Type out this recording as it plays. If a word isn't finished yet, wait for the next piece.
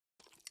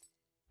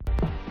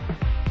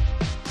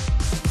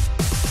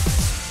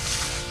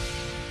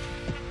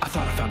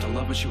thought I found a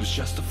love, but she was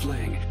just a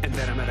fling. And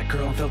then I met a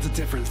girl and felt a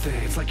different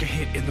thing. It's like a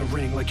hit in the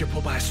ring, like you're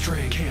pulled by a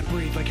string. Can't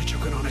breathe like you're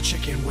choking on a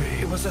chicken wing.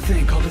 It was a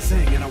thing called a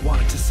Zing, and I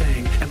wanted to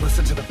sing and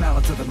listen to the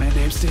ballads of the man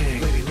named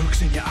Sting. Lady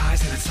looks in your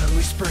eyes and it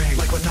suddenly springs,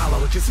 like when Nala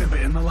looked at Simba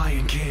in The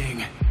Lion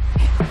King.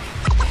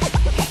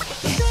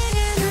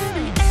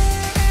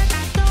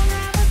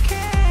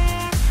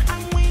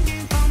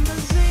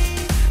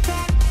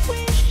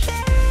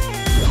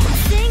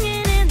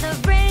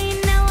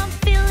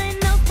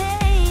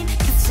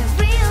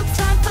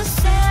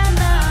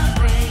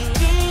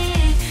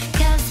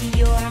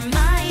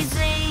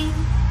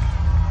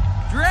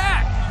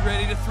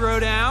 Throw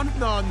down?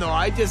 No,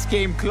 I just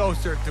came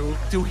closer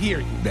to hear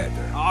you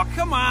better. Oh,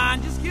 come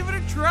on, just give it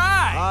a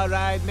try. All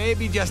right,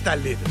 maybe just a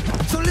little.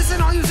 So listen,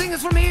 all you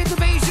singers from here to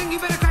Beijing, you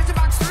better crash the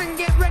box string,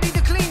 get ready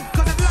to clean.